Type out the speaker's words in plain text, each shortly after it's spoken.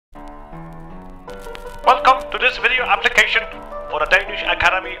Welcome to this video application for the Danish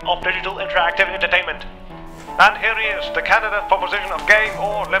Academy of Digital Interactive Entertainment. And here he is, the candidate for position of game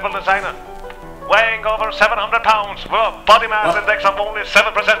or level designer. Weighing over 700 pounds with a body mass index of only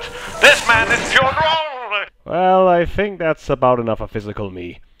 7%. This man is pure gold! Well, I think that's about enough of physical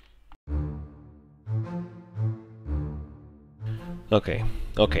me. Okay.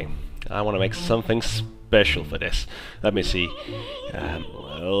 I want to make something special for this. Let me see.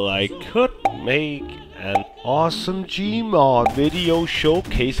 Well, I could make an awesome Gmod video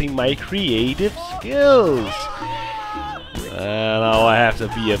showcasing my creative skills. Now I have to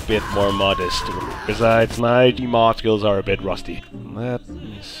be a bit more modest. Besides, my Gmod skills are a bit rusty. Let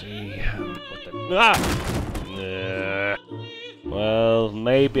me see. Well,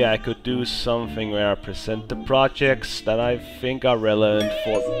 maybe I could do something where I present the projects that I think are relevant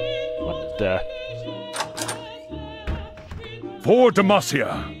for... What the... For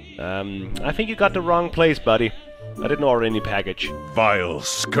Demacia. I think you got the wrong place, buddy. I didn't order any package. Vile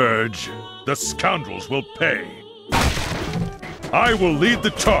scourge. The scoundrels will pay. I will lead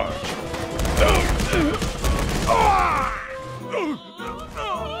the charge.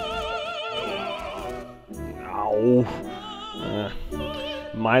 Ow.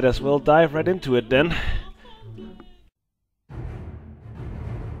 Might as well dive right into it then.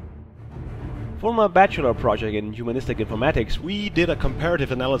 For my bachelor project in humanistic informatics, we did a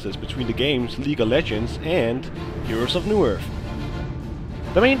comparative analysis between the games League of Legends and Heroes of Newerth.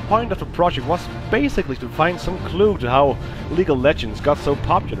 The main point of the project was basically to find some clue to how League of Legends got so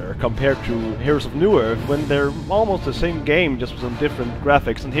popular compared to Heroes of Newerth when they're almost the same game, just with some different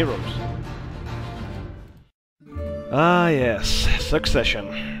graphics and heroes. Ah yes,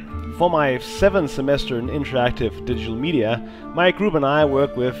 Succession. For my 7th semester in interactive digital media, my group and I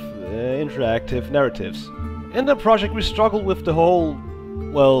work with interactive narratives. In the project we struggled with the whole,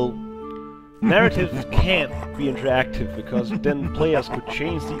 well, narratives can't be interactive because then players could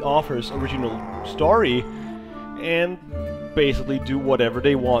change the author's original story and basically do whatever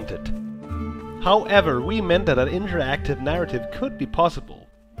they wanted. However, we meant that an interactive narrative could be possible,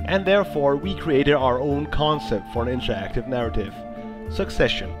 and therefore we created our own concept for an interactive narrative,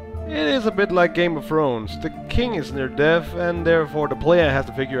 Succession. It is a bit like Game of Thrones. The king is near death, and therefore the player has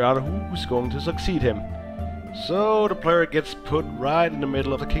to figure out who's going to succeed him. So the player gets put right in the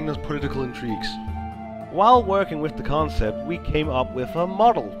middle of the kingdom's political intrigues. While working with the concept, we came up with a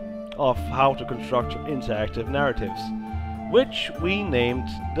model of how to construct interactive narratives, which we named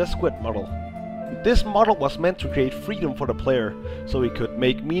the Squid model. This model was meant to create freedom for the player, so he could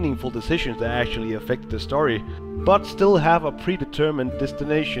make meaningful decisions that actually affect the story, but still have a predetermined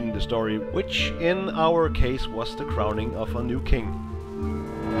destination in the story, which in our case was the crowning of a new king.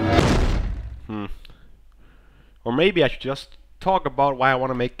 Or maybe I should just talk about why I want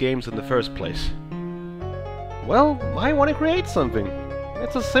to make games in the first place. Well, I want to create something.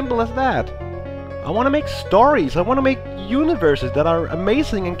 It's as simple as that. I want to make stories, I want to make universes that are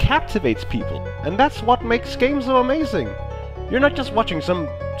amazing and captivates people. And that's what makes games so amazing. You're not just watching some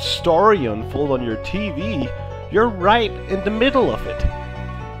story unfold on your TV, you're right in the middle of it.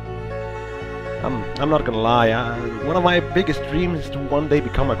 I'm not gonna lie, one of my biggest dreams is to one day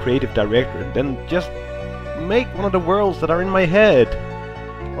become a creative director and then just make one of the worlds that are in my head.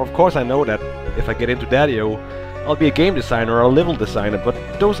 Of course I know that if I get into DADIU, I'll be a game designer or a level designer, but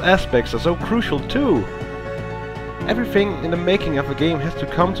those aspects are so crucial too. Everything in the making of a game has to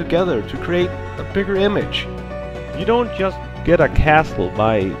come together to create a bigger image. You don't just get a castle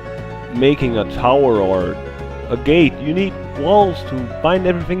by making a tower or a gate. You need walls to bind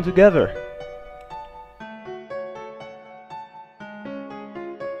everything together.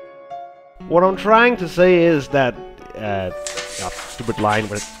 What I'm trying to say is that... stupid line,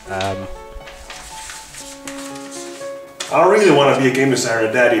 but... I don't really want to be a game designer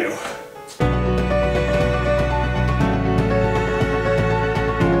at DADIU.